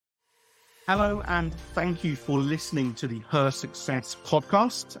Hello, and thank you for listening to the Her Success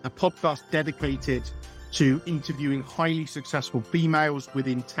podcast, a podcast dedicated to interviewing highly successful females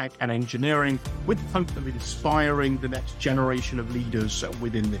within tech and engineering with the hope of inspiring the next generation of leaders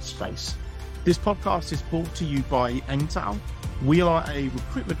within this space. This podcast is brought to you by Engtal. We are a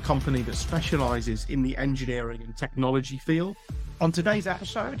recruitment company that specializes in the engineering and technology field. On today's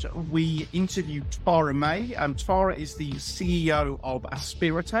episode, we interviewed Tara May. Tara is the CEO of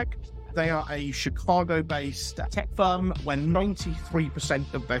Aspiratech. They are a Chicago-based tech firm where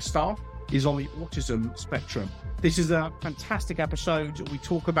 93% of their staff is on the autism spectrum. This is a fantastic episode. We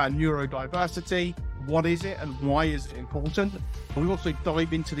talk about neurodiversity. What is it and why is it important? We also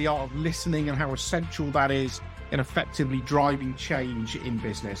dive into the art of listening and how essential that is in effectively driving change in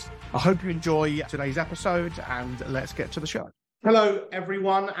business. I hope you enjoy today's episode, and let's get to the show. Hello,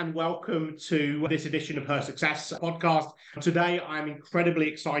 everyone, and welcome to this edition of Her Success podcast. Today, I'm incredibly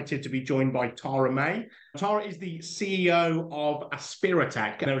excited to be joined by Tara May. Tara is the CEO of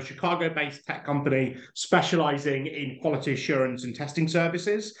Aspiratech. They're a Chicago-based tech company specializing in quality assurance and testing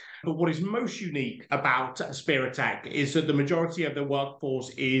services. But what is most unique about Aspiratech is that the majority of their workforce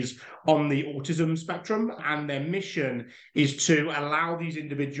is on the autism spectrum, and their mission is to allow these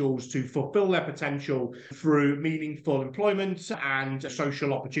individuals to fulfill their potential through meaningful employment and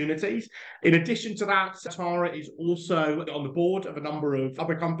social opportunities. In addition to that, Tara is also on the board of a number of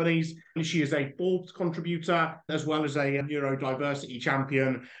other companies. She is a Forbes contributor as well as a neurodiversity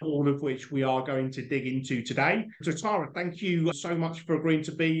champion, all of which we are going to dig into today. So Tara, thank you so much for agreeing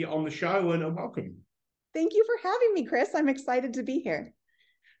to be on the show, and welcome. Thank you for having me, Chris. I'm excited to be here.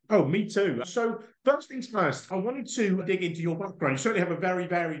 Oh, me too. So first things first, I wanted to dig into your background. You certainly have a very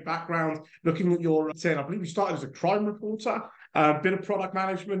varied background. Looking at your LinkedIn, I believe you started as a crime reporter, a bit of product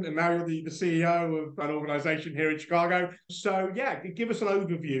management, and now you're the CEO of an organization here in Chicago. So yeah, give us an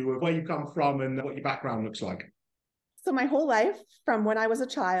overview of where you come from and what your background looks like. So my whole life, from when I was a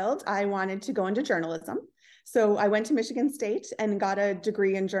child, I wanted to go into journalism. So I went to Michigan State and got a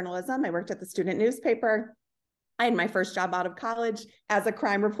degree in journalism. I worked at the student newspaper. I had my first job out of college as a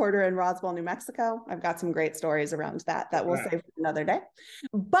crime reporter in Roswell, New Mexico. I've got some great stories around that we'll save for another day.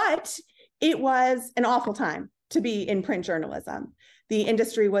 But it was an awful time to be in print journalism. The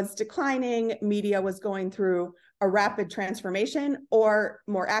industry was declining. Media was going through a rapid transformation, or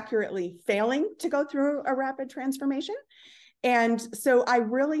more accurately, failing to go through a rapid transformation. And so I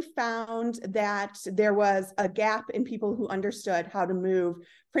really found that there was a gap in people who understood how to move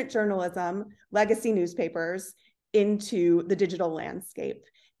print journalism, legacy newspapers, into the digital landscape.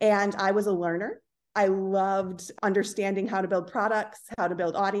 And I was a learner. I loved understanding how to build products, how to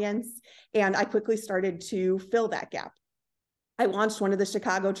build audience, and I quickly started to fill that gap. I launched one of the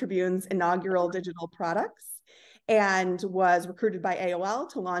Chicago Tribune's inaugural digital products and was recruited by AOL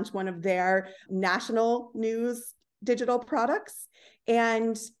to launch one of their national news digital products.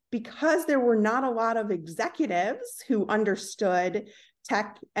 And because there were not a lot of executives who understood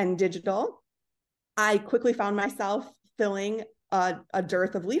tech and digital, I quickly found myself filling a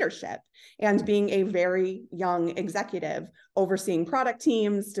dearth of leadership and being a very young executive, overseeing product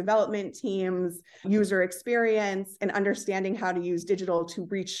teams, development teams, user experience, and understanding how to use digital to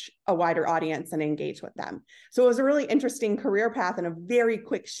reach a wider audience and engage with them. So it was a really interesting career path and a very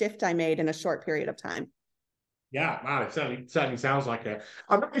quick shift I made in a short period of time. Yeah, man, it certainly sounds like it.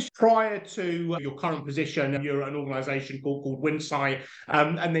 Prior to your current position, you're an organization called Winsight,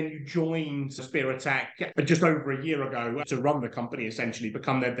 and then you joined Aspiratech just over a year ago to run the company, essentially,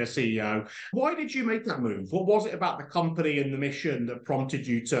 become their CEO. Why did you make that move? What was it about the company and the mission that prompted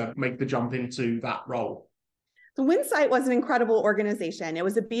you to make the jump into that role? So Winsight was an incredible organization. It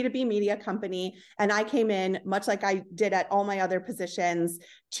was a B2B media company, and I came in, much like I did at all my other positions,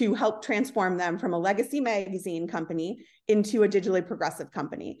 to help transform them from a legacy magazine company into a digitally progressive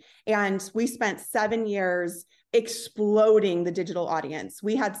company. And we spent 7 years exploding the digital audience.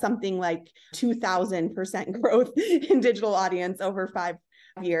 We had something like 2,000% growth in digital audience over 5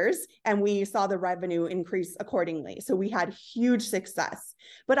 years, and we saw the revenue increase accordingly. So we had huge success.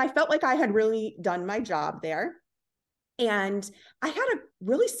 But I felt like I had really done my job there. And I had a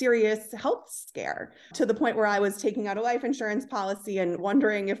really serious health scare to the point where I was taking out a life insurance policy and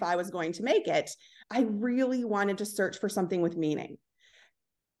wondering if I was going to make it. I really wanted to search for something with meaning.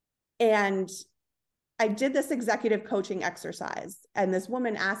 And I did this executive coaching exercise. And this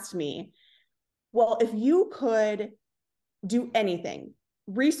woman asked me, well, if you could do anything,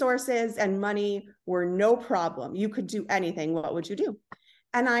 resources and money were no problem, you could do anything, what would you do?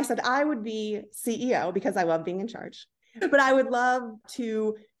 And I said, I would be CEO because I love being in charge. But I would love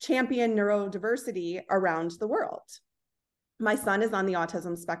to champion neurodiversity around the world. My son is on the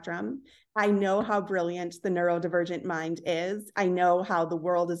autism spectrum. I know how brilliant the neurodivergent mind is. I know how the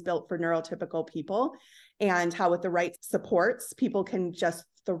world is built for neurotypical people and how with the right supports, people can just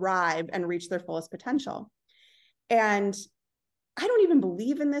thrive and reach their fullest potential. And I don't even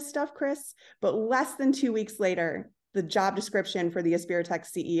believe in this stuff, Chris, but less than 2 weeks later, the job description for the Aspiritech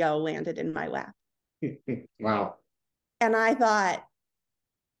CEO landed in my lap. Wow. And I thought,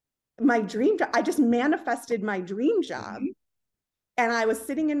 my dream job, I just manifested my dream job. And I was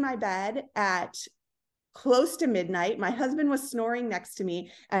sitting in my bed at close to midnight. My husband was snoring next to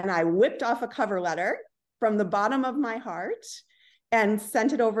me, and I whipped off a cover letter from the bottom of my heart and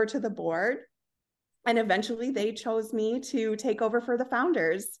sent it over to the board. And eventually they chose me to take over for the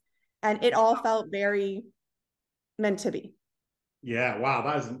founders. And it all felt very meant to be. Yeah, wow,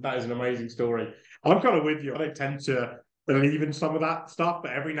 that is an amazing story. I'm kind of with you. I don't tend to believe in some of that stuff,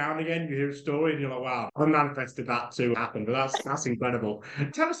 but every now and again you hear a story and you're like, wow, I manifested that to happen. But that's incredible.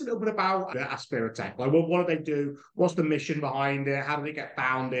 Tell us a little bit about Aspiritech. Like, what do they do? What's the mission behind it? How did it get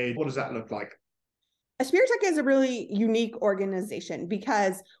founded? What does that look like? Aspiritech is a really unique organization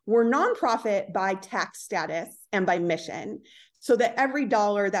because we're nonprofit by tax status and by mission, so that every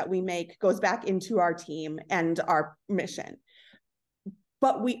dollar that we make goes back into our team and our mission.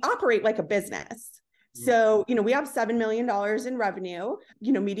 But we operate like a business. So, we have $7 million in revenue,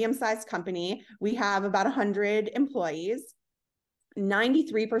 medium-sized company. We have about 100 employees.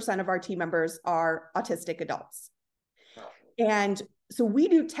 93% of our team members are autistic adults. And so we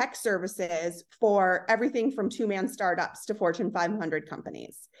do tech services for everything from two-man startups to Fortune 500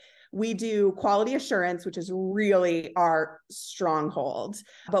 companies. We do quality assurance, which is really our stronghold,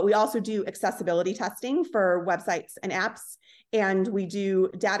 but we also do accessibility testing for websites and apps. And we do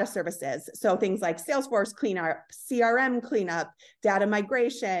data services. So things like Salesforce cleanup, CRM cleanup, data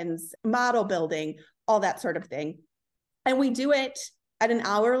migrations, model building, all that sort of thing. And we do it at an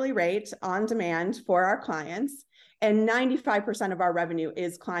hourly rate on demand for our clients. And 95% of our revenue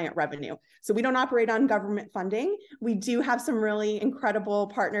is client revenue. So we don't operate on government funding. We do have some really incredible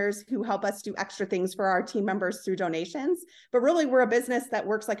partners who help us do extra things for our team members through donations. But really, we're a business that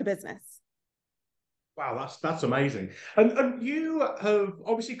works like a business. Wow, that's amazing. And you have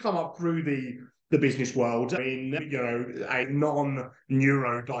obviously come up through the business world in a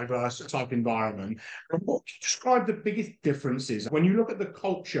non-neurodiverse type environment. What would you describe the biggest differences when you look at the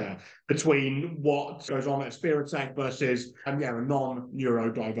culture between what goes on at Aspiritech versus a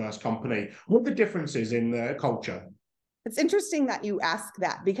non-neurodiverse company? What are the differences in the culture? It's interesting that you ask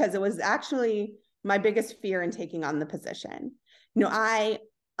that, because it was actually my biggest fear in taking on the position. I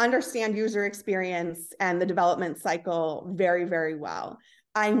understand user experience and the development cycle very, very well.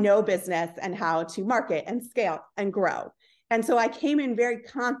 I know business and how to market and scale and grow. And so I came in very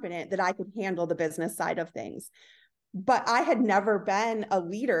confident that I could handle the business side of things. But I had never been a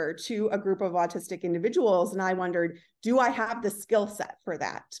leader to a group of autistic individuals. And I wondered, do I have the skill set for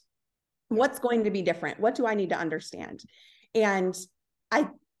that? What's going to be different? What do I need to understand? And I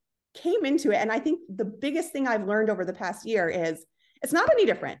came into it. And I think the biggest thing I've learned over the past year is it's not any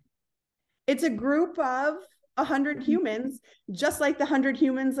different. It's a group of 100 humans, just like the 100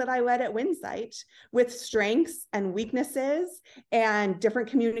 humans that I led at Winsight, with strengths and weaknesses and different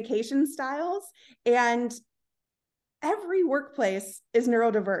communication styles. And every workplace is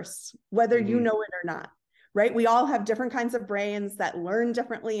neurodiverse, whether you know it or not, right? We all have different kinds of brains that learn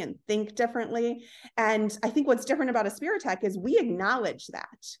differently and think differently. And I think what's different about Aspiritech is we acknowledge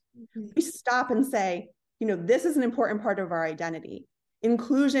that. We stop and say, this is an important part of our identity.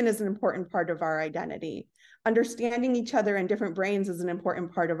 Inclusion is an important part of our identity. Understanding each other and different brains is an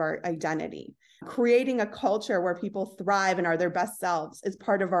important part of our identity. Creating a culture where people thrive and are their best selves is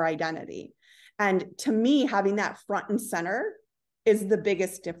part of our identity. And to me, having that front and center is the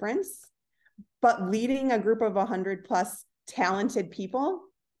biggest difference. But leading a group of 100 plus talented people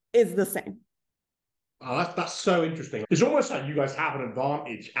is the same. Oh, that's so interesting. It's almost like you guys have an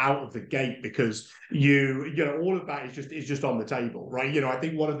advantage out of the gate because all of that is just on the table, right? I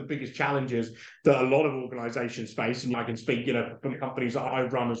think one of the biggest challenges that a lot of organizations face, and I can speak, from the companies that I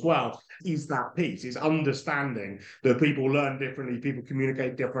run as well, is that piece, is understanding that people learn differently, people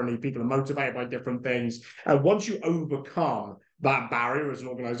communicate differently, people are motivated by different things. And once you overcome that barrier as an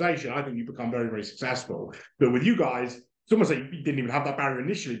organization, I think you become very, very successful. But with you guys, it's almost like you didn't even have that barrier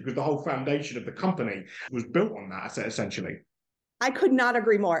initially because the whole foundation of the company was built on that, essentially. I could not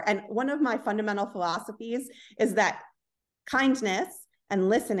agree more. And one of my fundamental philosophies is that kindness and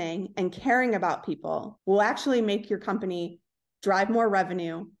listening and caring about people will actually make your company drive more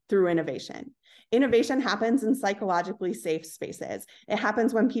revenue through innovation. Innovation happens in psychologically safe spaces. It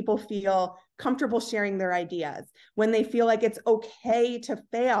happens when people feel comfortable sharing their ideas, when they feel like it's okay to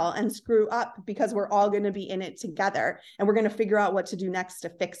fail and screw up because we're all going to be in it together and we're going to figure out what to do next to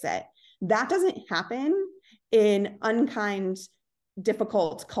fix it. That doesn't happen in unkind,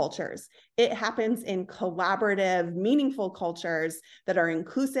 difficult cultures. It happens in collaborative, meaningful cultures that are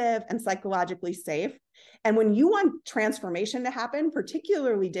inclusive and psychologically safe. And when you want transformation to happen,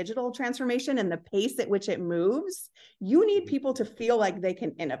 particularly digital transformation and the pace at which it moves, you need people to feel like they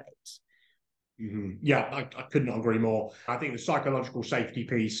can innovate. Mm-hmm. Yeah, I couldn't agree more. I think the psychological safety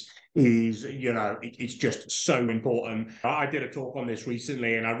piece is, it's just so important. I did a talk on this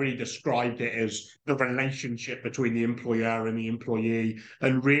recently, and I really described it as the relationship between the employer and the employee.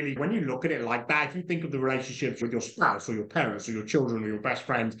 And really, when you look at it like that, if you think of the relationships with your spouse or your parents or your children or your best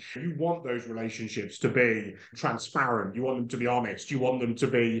friends, you want those relationships to be transparent. You want them to be honest. You want them to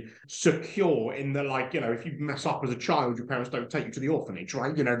be secure in the, if you mess up as a child, your parents don't take you to the orphanage,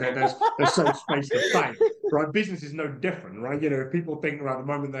 right? There's safe space to play, right? Business is no different, right? If people think, right, the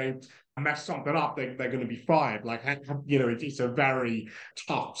moment they mess something up, they're going to be fired. It's a very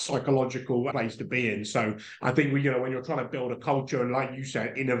tough psychological place to be in. So I think when you're trying to build a culture and, like you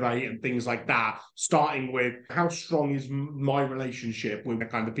said, innovate and things like that, starting with how strong is my relationship with the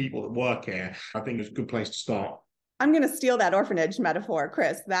kind of people that work here, I think is a good place to start. I'm going to steal that orphanage metaphor,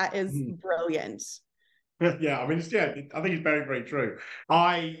 Chris. That is brilliant. Yeah, I think it's very, very true.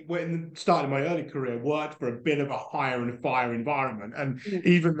 When starting my early career, worked for a bit of a hire and fire environment. And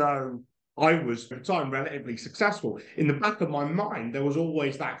even though I was at the time relatively successful, in the back of my mind, there was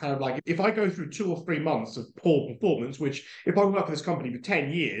always that kind of if I go through 2 or 3 months of poor performance, which if I work for this company for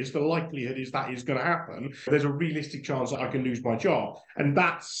 10 years, the likelihood is that is going to happen. There's a realistic chance that I can lose my job. And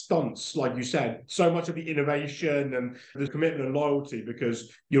that stunts, like you said, so much of the innovation and the commitment and loyalty, because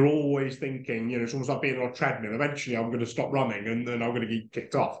you're always thinking, it's almost like being on a treadmill. Eventually, I'm going to stop running and then I'm going to get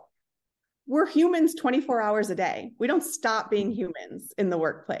kicked off. We're humans 24 hours a day. We don't stop being humans in the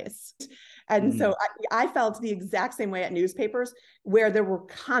workplace. And so I felt the exact same way at newspapers, where there were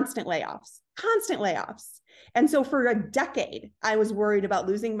constant layoffs. And so for a decade, I was worried about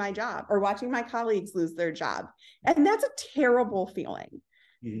losing my job or watching my colleagues lose their job. And that's a terrible feeling.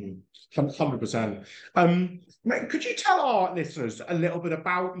 100%. Could you tell our listeners a little bit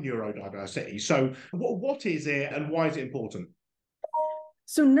about neurodiversity? So what is it and why is it important?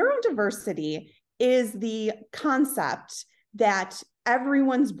 So neurodiversity is the concept that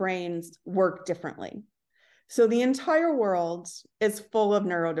everyone's brains work differently. So the entire world is full of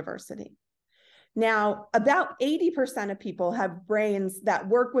neurodiversity. Now, about 80% of people have brains that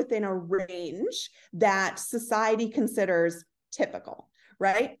work within a range that society considers typical,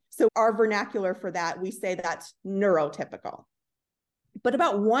 right? So our vernacular for that, we say that's neurotypical. But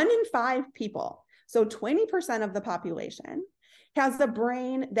about 1 in 5 people, so 20% of the population, has a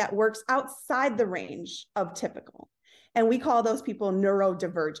brain that works outside the range of typical. And we call those people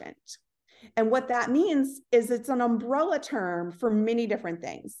neurodivergent. And what that means is it's an umbrella term for many different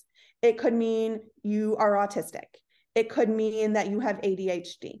things. It could mean you are autistic. It could mean that you have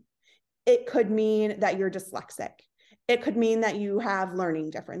ADHD. It could mean that you're dyslexic. It could mean that you have learning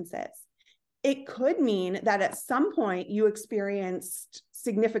differences. It could mean that at some point you experienced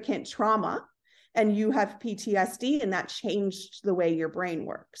significant trauma and you have PTSD, and that changed the way your brain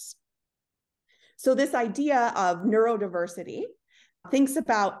works. So this idea of neurodiversity thinks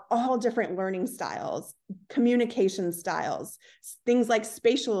about all different learning styles, communication styles, things like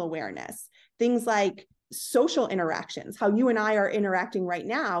spatial awareness, things like social interactions. How you and I are interacting right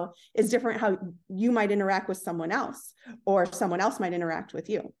now is different how you might interact with someone else, or someone else might interact with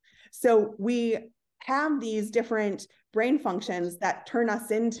you. So we have these different brain functions that turn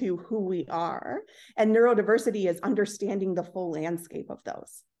us into who we are. And neurodiversity is understanding the full landscape of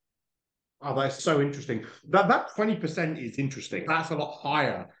those. Oh, that's so interesting. That 20% is interesting. That's a lot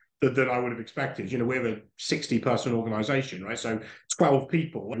higher than I would have expected. We're a 60-person organization, right? So 12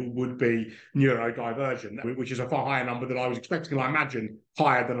 people would be neurodivergent, which is a far higher number than I was expecting. And I imagine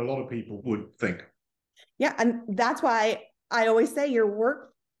higher than a lot of people would think. Yeah, and that's why I always say your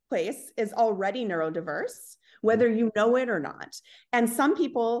workplace is already neurodiverse, whether you know it or not. And some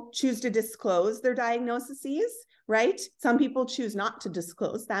people choose to disclose their diagnoses, right? Some people choose not to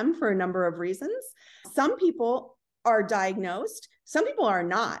disclose them for a number of reasons. Some people are diagnosed, some people are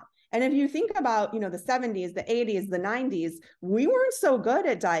not. And if you think about, the 70s, the 80s, the 90s, we weren't so good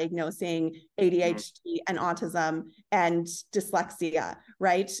at diagnosing ADHD and autism and dyslexia,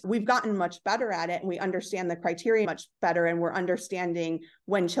 right? We've gotten much better at it, and we understand the criteria much better, and we're understanding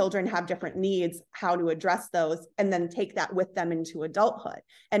when children have different needs, how to address those, and then take that with them into adulthood.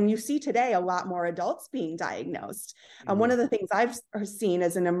 And you see today a lot more adults being diagnosed. One of the things I've seen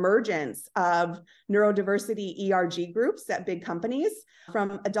is an emergence of neurodiversity ERG groups at big companies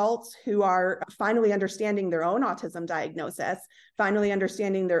from adults who are finally understanding their own autism diagnosis, finally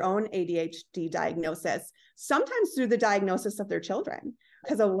understanding their own ADHD diagnosis, sometimes through the diagnosis of their children,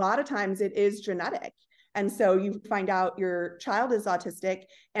 because a lot of times it is genetic. And so you find out your child is autistic,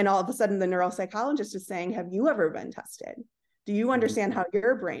 and all of a sudden the neuropsychologist is saying, have you ever been tested? Do you understand how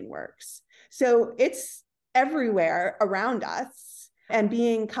your brain works? So it's everywhere around us, and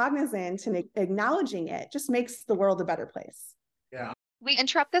being cognizant and acknowledging it just makes the world a better place. Yeah. We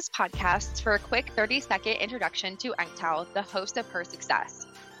interrupt this podcast for a quick 30-second introduction to Engtal, the host of Her Success.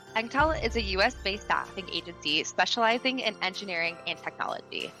 Engtal is a US-based staffing agency specializing in engineering and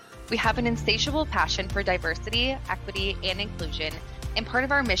technology. We have an insatiable passion for diversity, equity, and inclusion, and part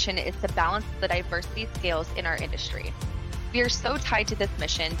of our mission is to balance the diversity scales in our industry. We are so tied to this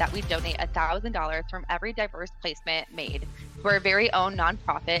mission that we donate $1,000 from every diverse placement made to our very own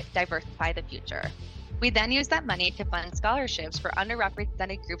nonprofit, Diversify the Future. We then use that money to fund scholarships for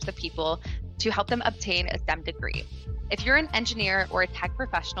underrepresented groups of people to help them obtain a STEM degree. If you're an engineer or a tech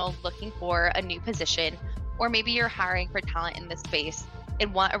professional looking for a new position, or maybe you're hiring for talent in this space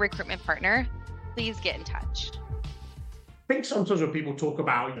and want a recruitment partner, please get in touch. I think sometimes when people talk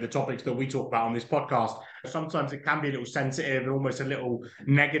about the topics that we talk about on this podcast, sometimes it can be a little sensitive and almost a little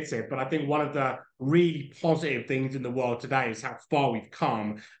negative. But I think one of the really positive things in the world today is how far we've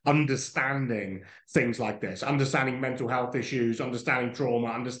come understanding things like this, understanding mental health issues, understanding trauma,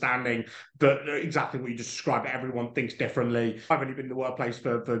 understanding that exactly what you just described. Everyone thinks differently. I've only been in the workplace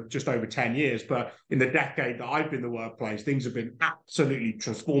for just over 10 years, but in the decade that I've been in the workplace, things have been absolutely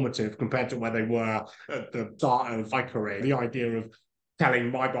transformative compared to where they were at the start of my career. The idea of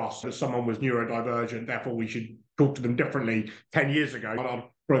telling my boss that someone was neurodivergent, therefore we should talk to them differently 10 years ago, I'd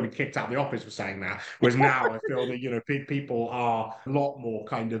probably be kicked out of the office for saying that. Whereas now I feel that, people are a lot more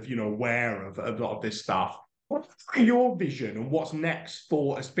kind of, aware of a lot of this stuff. What's your vision and what's next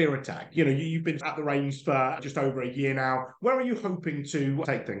for Aspiritech? You've been at the reins for just over a year now. Where are you hoping to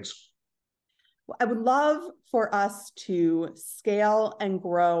take things? I would love for us to scale and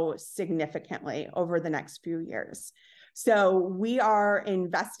grow significantly over the next few years. So we are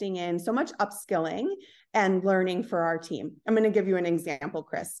investing in so much upskilling and learning for our team. I'm going to give you an example,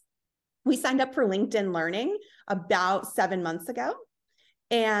 Chris. We signed up for LinkedIn Learning about 7 months ago.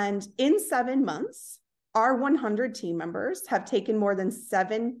 And in 7 months, our 100 team members have taken more than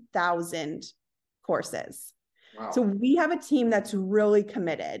 7,000 courses. Wow. So we have a team that's really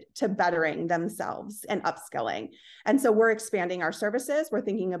committed to bettering themselves and upskilling. And so we're expanding our services. We're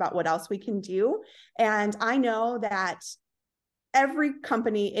thinking about what else we can do. And I know that every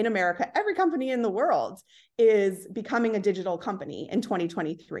company in America, every company in the world is becoming a digital company in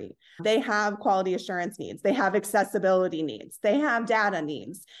 2023. They have quality assurance needs. They have accessibility needs. They have data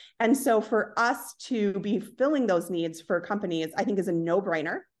needs. And so for us to be filling those needs for companies, I think is a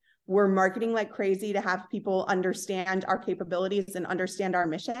no-brainer. We're marketing like crazy to have people understand our capabilities and understand our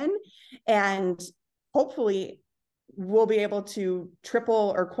mission. And hopefully we'll be able to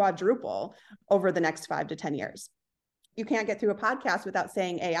triple or quadruple over the next 5 to 10 years. You can't get through a podcast without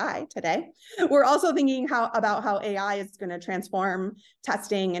saying AI today. We're also thinking about how AI is going to transform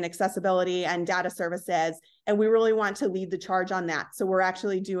testing and accessibility and data services. And we really want to lead the charge on that. So we're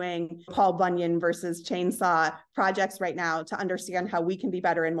actually doing Paul Bunyan versus chainsaw projects right now to understand how we can be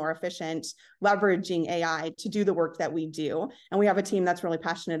better and more efficient, leveraging AI to do the work that we do. And we have a team that's really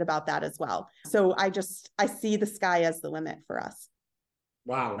passionate about that as well. So I see the sky as the limit for us.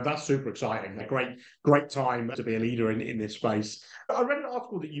 Wow, that's super exciting. A great time to be a leader in this space. I read an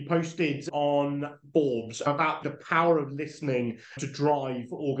article that you posted on Forbes about the power of listening to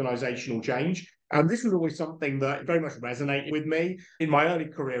drive organizational change. And this was always something that very much resonated with me. In my early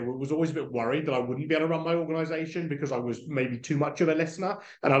career, I was always a bit worried that I wouldn't be able to run my organization because I was maybe too much of a listener.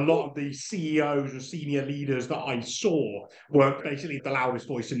 And a lot of the CEOs or senior leaders that I saw were basically the loudest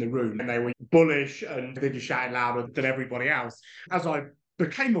voice in the room. And they were bullish and they just shouted louder than everybody else. As I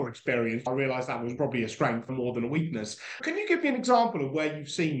became more experienced, I realized that was probably a strength more than a weakness. Can you give me an example of where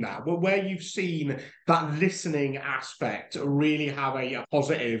you've seen that, where you've seen that listening aspect really have a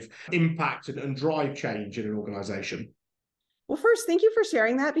positive impact and drive change in an organization? Well, first, thank you for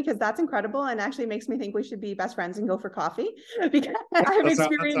sharing that, because that's incredible and actually makes me think we should be best friends and go for coffee, because I've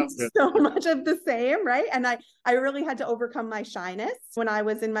experienced so much of the same, right? And I really had to overcome my shyness when I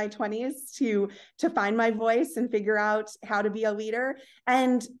was in my 20s to find my voice and figure out how to be a leader.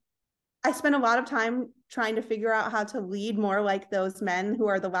 And I spent a lot of time trying to figure out how to lead more like those men who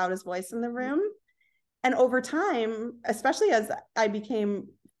are the loudest voice in the room. And over time, especially as I became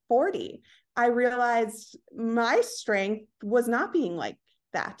 40, I realized my strength was not being like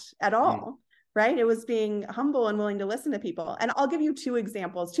that at all, right? It was being humble and willing to listen to people. And I'll give you two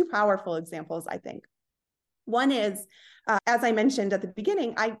examples, two powerful examples, I think. One is, as I mentioned at the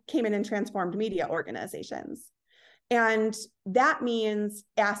beginning, I came in and transformed media organizations. And that means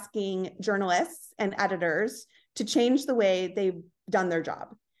asking journalists and editors to change the way they've done their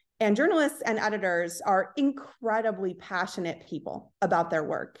job. And journalists and editors are incredibly passionate people about their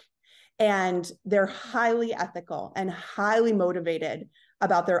work. And they're highly ethical and highly motivated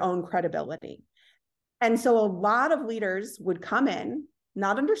about their own credibility. And so a lot of leaders would come in,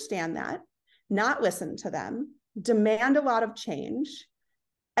 not understand that, not listen to them, demand a lot of change,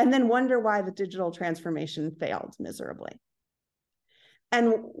 and then wonder why the digital transformation failed miserably.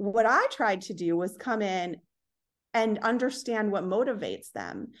 And what I tried to do was come in and understand what motivates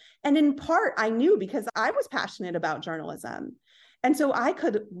them. And in part, I knew because I was passionate about journalism. And so I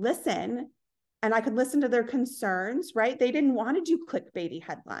could listen, and I could listen to their concerns, right? They didn't want to do clickbaity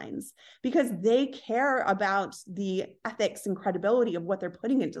headlines because they care about the ethics and credibility of what they're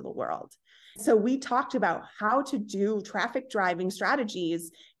putting into the world. So we talked about how to do traffic driving strategies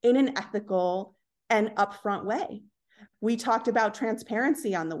in an ethical and upfront way. We talked about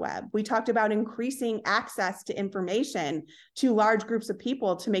transparency on the web. We talked about increasing access to information to large groups of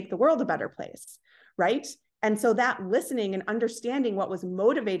people to make the world a better place, right? And so that listening and understanding what was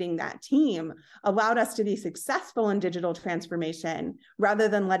motivating that team allowed us to be successful in digital transformation rather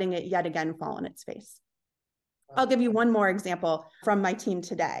than letting it yet again fall on its face. I'll give you one more example from my team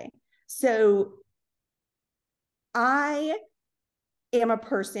today. So I am a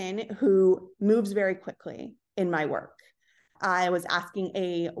person who moves very quickly in my work. I was asking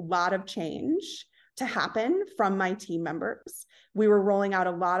a lot of change to happen from my team members. We were rolling out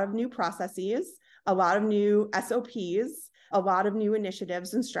a lot of new processes, a lot of new SOPs, a lot of new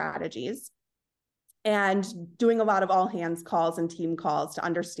initiatives and strategies, and doing a lot of all hands calls and team calls to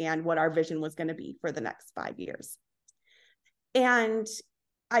understand what our vision was going to be for the next 5 years. And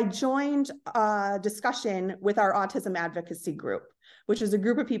I joined a discussion with our autism advocacy group, which is a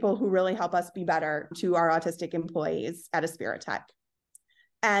group of people who really help us be better to our autistic employees at Aspira Tech.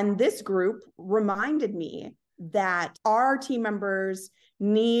 And this group reminded me that our team members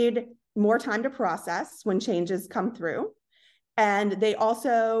need more time to process when changes come through. And they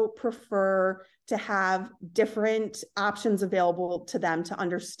also prefer to have different options available to them to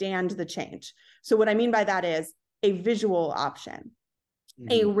understand the change. So what I mean by that is a visual option,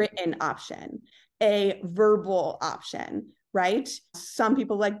 a written option, a verbal option, right? Some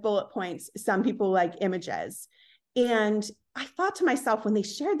people like bullet points, some people like images. And I thought to myself when they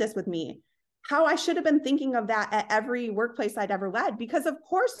shared this with me, how I should have been thinking of that at every workplace I'd ever led, because of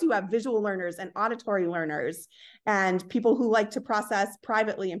course you have visual learners and auditory learners and people who like to process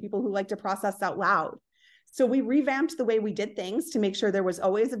privately and people who like to process out loud. So we revamped the way we did things to make sure there was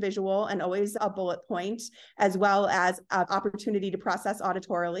always a visual and always a bullet point, as well as an opportunity to process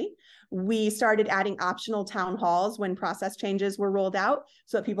auditorily. We started adding optional town halls when process changes were rolled out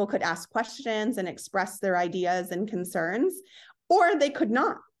so that people could ask questions and express their ideas and concerns, or they could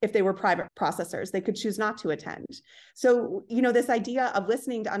not. If they were private processors, they could choose not to attend. So, this idea of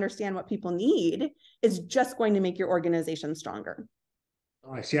listening to understand what people need is just going to make your organization stronger.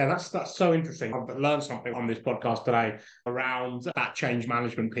 Nice. Yeah, that's so interesting. I've learned something on this podcast today around that change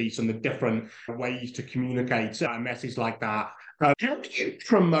management piece and the different ways to communicate a message like that. How do you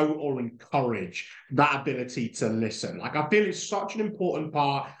promote or encourage that ability to listen? Like, I feel it's such an important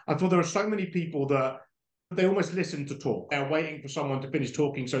part. I feel there are so many people that they almost listen to talk. They're waiting for someone to finish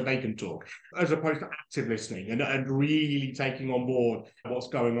talking so they can talk, as opposed to active listening and really taking on board what's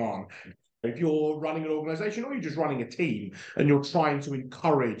going on. If you're running an organization or you're just running a team and you're trying to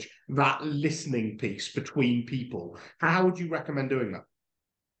encourage that listening piece between people, how would you recommend doing that?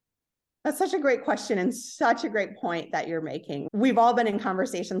 That's such a great question and such a great point that you're making. We've all been in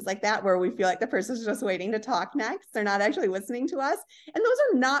conversations like that where we feel like the person's just waiting to talk next. They're not actually listening to us. And those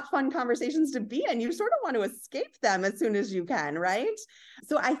are not fun conversations to be in. You sort of want to escape them as soon as you can, right?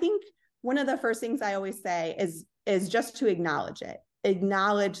 So I think one of the first things I always say is just to acknowledge it.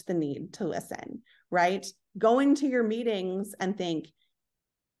 Acknowledge the need to listen, right? Go into your meetings and think,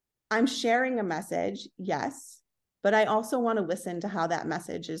 I'm sharing a message, yes, but I also want to listen to how that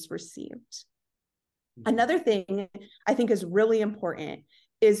message is received. Another thing I think is really important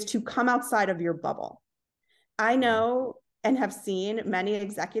is to come outside of your bubble. I know and have seen many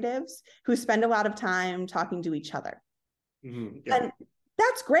executives who spend a lot of time talking to each other. Mm-hmm. Yeah. And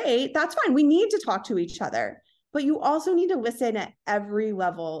that's great. That's fine. We need to talk to each other, but you also need to listen at every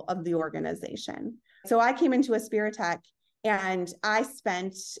level of the organization. So I came into Aspiritech and I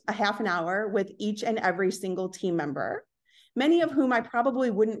spent a half an hour with each and every single team member, many of whom I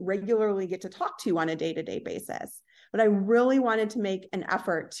probably wouldn't regularly get to talk to on a day-to-day basis. But I really wanted to make an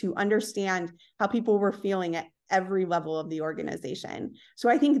effort to understand how people were feeling at every level of the organization. So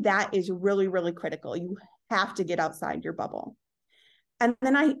I think that is really, really critical. You have to get outside your bubble. And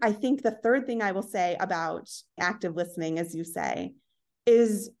then I think the third thing I will say about active listening, as you say,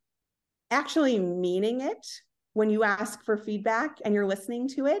 is actually meaning it when you ask for feedback and you're listening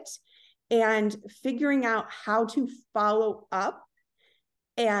to it, and figuring out how to follow up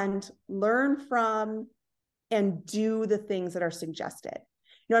and learn from and do the things that are suggested.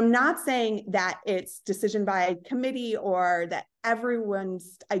 You know, I'm not saying that it's decision by committee or that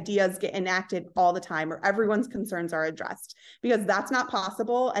everyone's ideas get enacted all the time or everyone's concerns are addressed, because that's not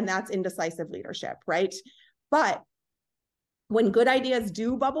possible and that's indecisive leadership, right? But when good ideas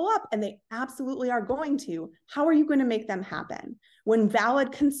do bubble up, and they absolutely are going to, how are you going to make them happen? When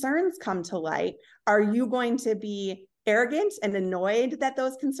valid concerns come to light, are you going to be arrogant and annoyed that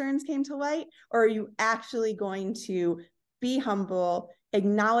those concerns came to light? Or are you actually going to be humble,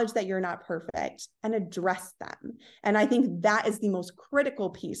 acknowledge that you're not perfect, and address them? And I think that is the most critical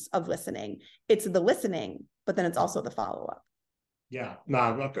piece of listening. It's the listening, but then it's also the follow-up. Yeah, no,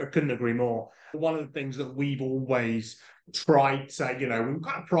 I couldn't agree more. One of the things that we've always tried to, you know, we've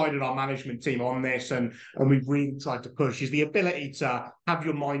kind of prided our management team on this, and we've really tried to push, is the ability to have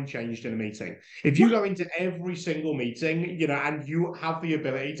your mind changed in a meeting. If you go into every single meeting, you know, and you have the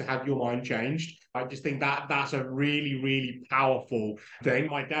ability to have your mind changed, I just think that that's a really, really powerful thing.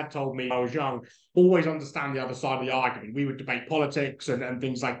 My dad told me when I was young, always understand the other side of the argument. We would debate politics and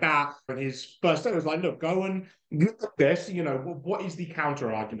things like that. And his first thing was like, look, go and look at this, you know, what is the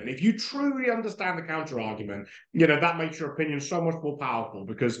counter argument? If you truly understand the counter argument, you know, that makes your opinion so much more powerful,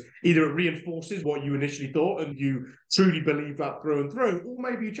 because either it reinforces what you initially thought and you truly believe that through and through, or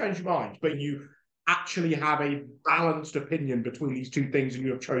maybe you change your mind, but you actually have a balanced opinion between these two things and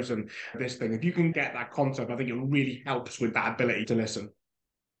you have chosen this thing. If you can get that concept, I think it really helps with that ability to listen.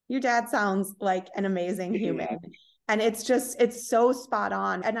 Your dad sounds like an amazing human. And it's so spot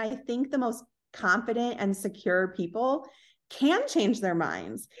on. And I think the most confident and secure people can change their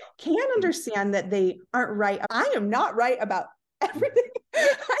minds, can understand that they aren't right. I am not right about everything.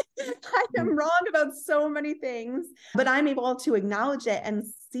 I am wrong about so many things, but I'm able to acknowledge it and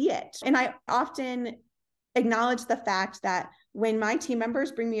see it. And I often acknowledge the fact that when my team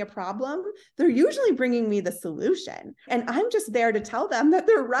members bring me a problem, they're usually bringing me the solution. And I'm just there to tell them that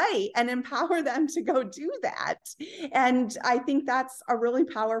they're right and empower them to go do that. And I think that's a really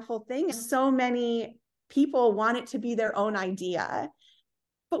powerful thing. So many people want it to be their own idea,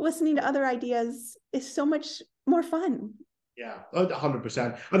 but listening to other ideas is so much more fun. Yeah,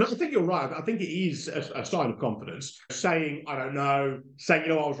 100%. And I think you're right. I think it is a sign of confidence. Saying, I don't know, saying, you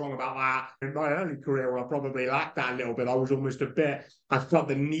know, I was wrong about that. In my early career, I probably lacked that a little bit. I felt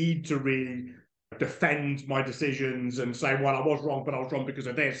the need to really defend my decisions and say, well, I was wrong, but I was wrong because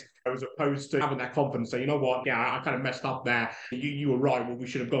of this, as opposed to having that confidence, say, you know what, yeah, I kind of messed up there. You were right. Well, we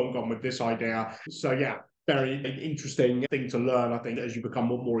should have gone with this idea. So, yeah, very interesting thing to learn, I think, as you become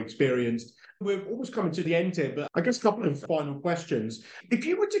more experienced. We're almost coming to the end here, but I guess a couple of final questions. If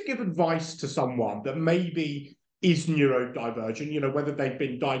you were to give advice to someone that maybe is neurodivergent, you know, whether they've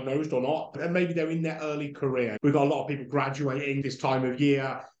been diagnosed or not, and maybe they're in their early career. We've got a lot of people graduating this time of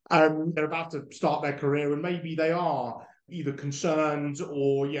year, they're about to start their career, and maybe they are either concerned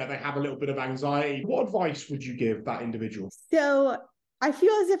or, they have a little bit of anxiety. What advice would you give that individual? So I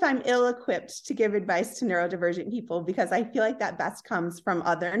feel as if I'm ill-equipped to give advice to neurodivergent people, because I feel like that best comes from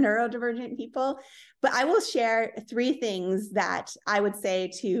other neurodivergent people. But I will share 3 things that I would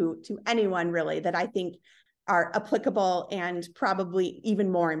say to anyone really that I think are applicable and probably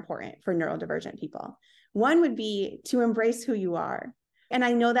even more important for neurodivergent people. One would be to embrace who you are. And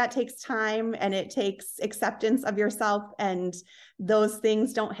I know that takes time and it takes acceptance of yourself, and those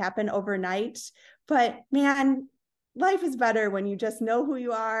things don't happen overnight. But man, life is better when you just know who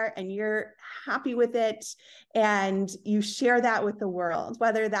you are and you're happy with it and you share that with the world,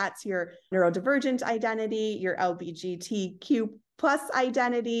 whether that's your neurodivergent identity, your LGBTQ+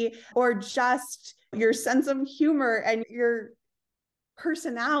 identity, or just your sense of humor and your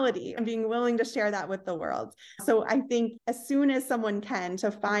personality and being willing to share that with the world. So I think as soon as someone can,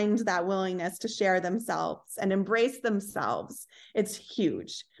 to find that willingness to share themselves and embrace themselves, it's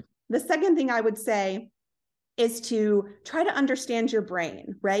huge. The second thing I would say is to try to understand your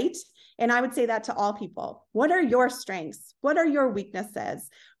brain, right? And I would say that to all people. What are your strengths? What are your weaknesses?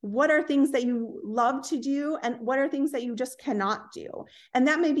 What are things that you love to do? And what are things that you just cannot do? And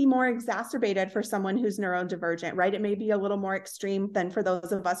that may be more exacerbated for someone who's neurodivergent, right? It may be a little more extreme than for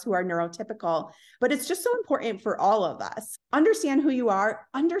those of us who are neurotypical, but it's just so important for all of us. Understand who you are,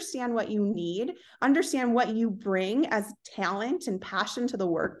 understand what you need, understand what you bring as talent and passion to the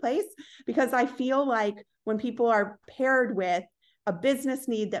workplace, because I feel like when people are paired with a business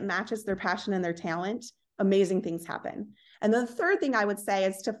need that matches their passion and their talent, amazing things happen. And the third thing I would say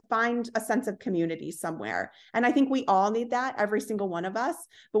is to find a sense of community somewhere. And I think we all need that, every single one of us.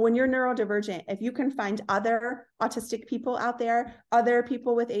 But when you're neurodivergent, if you can find other autistic people out there, other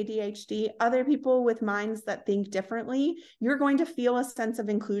people with ADHD, other people with minds that think differently, you're going to feel a sense of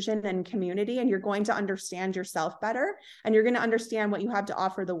inclusion and community, and you're going to understand yourself better, and you're going to understand what you have to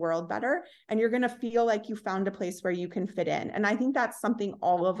offer the world better, and you're going to feel like you found a place where you can fit in. And I think that's something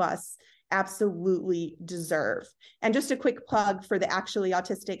all of us absolutely deserve. And just a quick plug for the Actually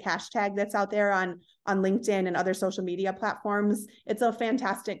Autistic hashtag that's out there on LinkedIn and other social media platforms. It's a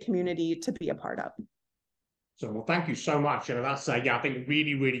fantastic community to be a part of. So, well, thank you so much. That's, I think,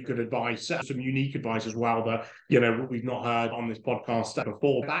 really, really good advice. Some unique advice as well that, we've not heard on this podcast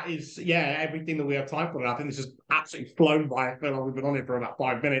before. That is, everything that we have time for. And I think this has absolutely flown by. I feel like we've been on it for about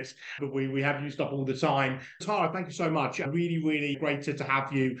 5 minutes, but we have used up all the time. Tara, thank you so much. Really, really great to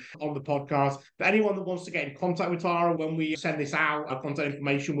have you on the podcast. For anyone that wants to get in contact with Tara, when we send this out, our contact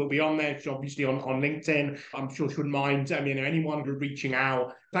information will be on there. She's obviously on LinkedIn. I'm sure she wouldn't mind. Anyone who's reaching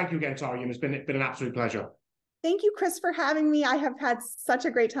out. Thank you again, Tara. It's been an absolute pleasure. Thank you, Chris, for having me. I have had such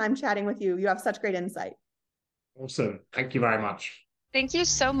a great time chatting with you. You have such great insight. Awesome. Thank you very much. Thank you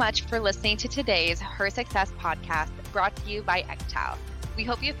so much for listening to today's Her Success podcast brought to you by Engtal. We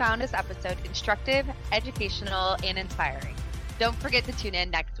hope you found this episode instructive, educational, and inspiring. Don't forget to tune in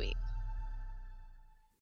next week.